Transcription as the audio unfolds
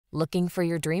Looking for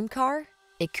your dream car?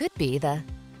 It could be the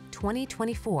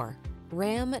 2024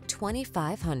 Ram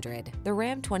 2500. The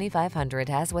Ram 2500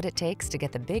 has what it takes to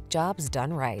get the big jobs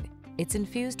done right. It's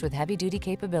infused with heavy-duty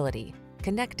capability,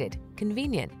 connected,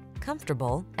 convenient,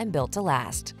 comfortable, and built to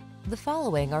last. The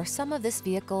following are some of this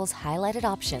vehicle's highlighted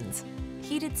options: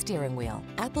 heated steering wheel,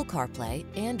 Apple CarPlay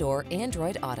and/or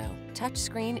Android Auto,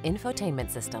 touchscreen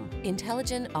infotainment system,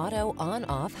 intelligent auto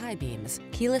on-off high beams,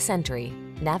 keyless entry,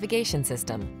 navigation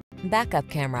system, backup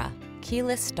camera,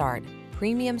 keyless start,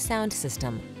 premium sound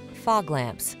system, fog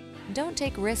lamps. Don't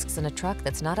take risks in a truck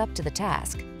that's not up to the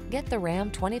task. Get the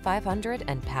Ram 2500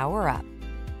 and power up.